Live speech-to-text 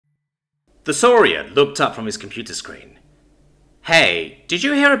The Saurian looked up from his computer screen. "Hey, did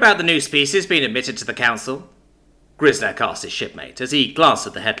you hear about the new species being admitted to the Council?" Greentext asked his shipmate as he glanced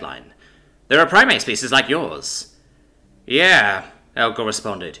at the headline. "They're a primate species like yours." "Yeah," Elgar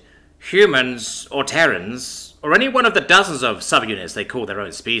responded. "Humans, or Terrans, or any one of the dozens of subunits they call their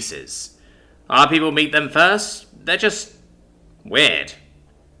own species. Our people meet them first. They're just weird."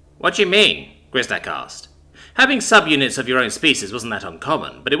 "What do you mean?" Greentext asked. Having subunits of your own species wasn't that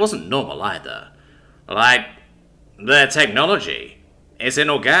uncommon, but it wasn't normal either. "Like, their technology. It's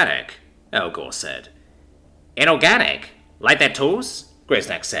inorganic," Elgar said. "Inorganic? Like their tools?"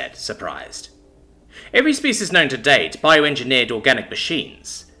 Greentext said, surprised. "Every species known to date bioengineered organic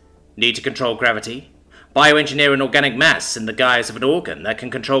machines. Need to control gravity? Bioengineer an organic mass in the guise of an organ that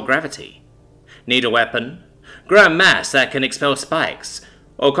can control gravity. Need a weapon? Grow a mass that can expel spikes,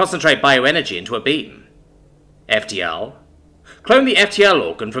 or concentrate bioenergy into a beam. FTL? Clone the FTL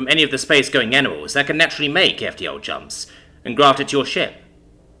organ from any of the space-going animals that can naturally make FTL jumps, and graft it to your ship.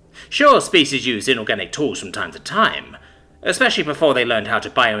 Sure, species use inorganic tools from time to time, especially before they learned how to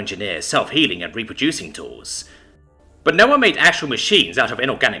bioengineer self-healing and reproducing tools. But no one made actual machines out of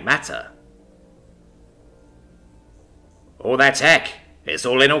inorganic matter. All their tech, it's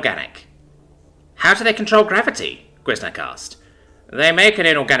all inorganic." "How do they control gravity?" Greentext asked. "They make an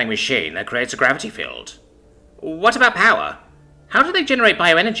inorganic machine that creates a gravity field." "What about power? How do they generate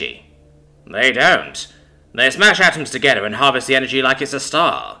bioenergy?" "They don't. They smash atoms together and harvest the energy like it's a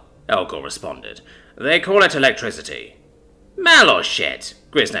star," Elgar responded. "They call it electricity." "Mal or shit,"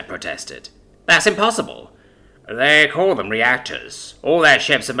 Greentext protested. "That's impossible." "They call them reactors. All their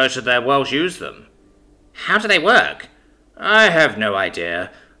ships and most of their worlds use them." "How do they work?" "I have no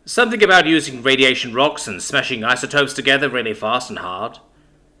idea. Something about using radiation rocks and smashing isotopes together really fast and hard,"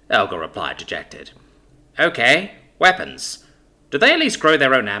 Elgar replied, dejected. "Okay, weapons. Do they at least grow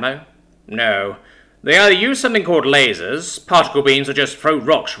their own ammo?" "No. They either use something called lasers, particle beams, or just throw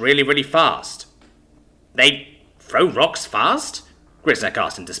rocks really, really fast." "They throw rocks fast?" Greentext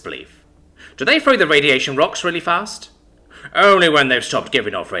asked in disbelief. "Do they throw the radiation rocks really fast?" "Only when they've stopped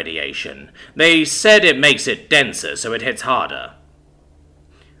giving off radiation. They said it makes it denser, so it hits harder."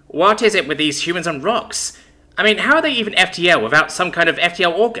 "What is it with these humans and rocks? I mean, how are they even FTL without some kind of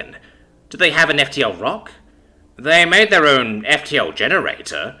FTL organ? Do they have an FTL rock?" "They made their own FTL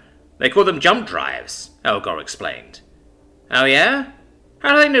generator. They call them jump drives," Elgar explained. "Oh yeah?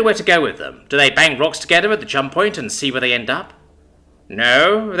 How do they know where to go with them? Do they bang rocks together at the jump point and see where they end up?"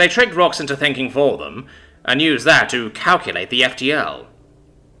 "No, they tricked rocks into thinking for them, and use that to calculate the FTL."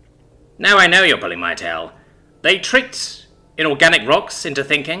 "Now I know you're pulling my tail. They tricked inorganic rocks into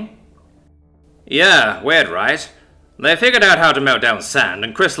thinking?" "Yeah, weird, right? They figured out how to melt down sand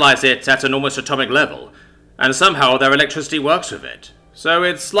and crystallize it at an almost atomic level, and somehow their electricity works with it. So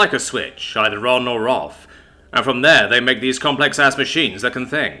it's like a switch, either on or off, and from there they make these complex-ass machines that can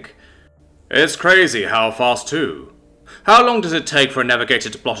think. It's crazy how fast too. How long does it take for a navigator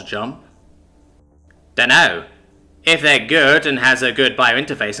to plot a jump?" "Dunno. If they're good and has a good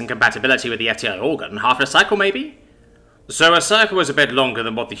biointerface and compatibility with the FTL organ, half a cycle maybe?" "So a cycle is a bit longer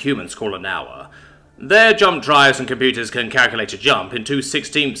than what the humans call an hour. Their jump drives and computers can calculate a jump in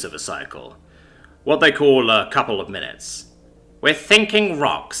 2/16 of a cycle. What they call a couple of minutes." "We're thinking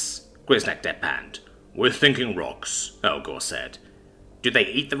rocks," Greentext deadpanned. "We're thinking rocks," Elgar said. "Do they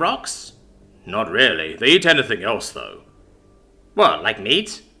eat the rocks?" "Not really. They eat anything else, though." "What, like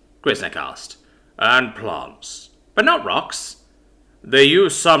meat?" Greentext asked. "And plants. But not rocks." "They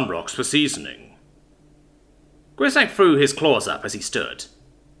use some rocks for seasoning." Greentext threw his claws up as he stood.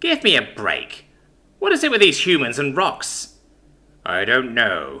 "Give me a break. What is it with these humans and rocks?" "I don't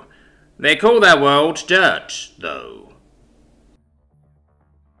know. They call their world dirt, though."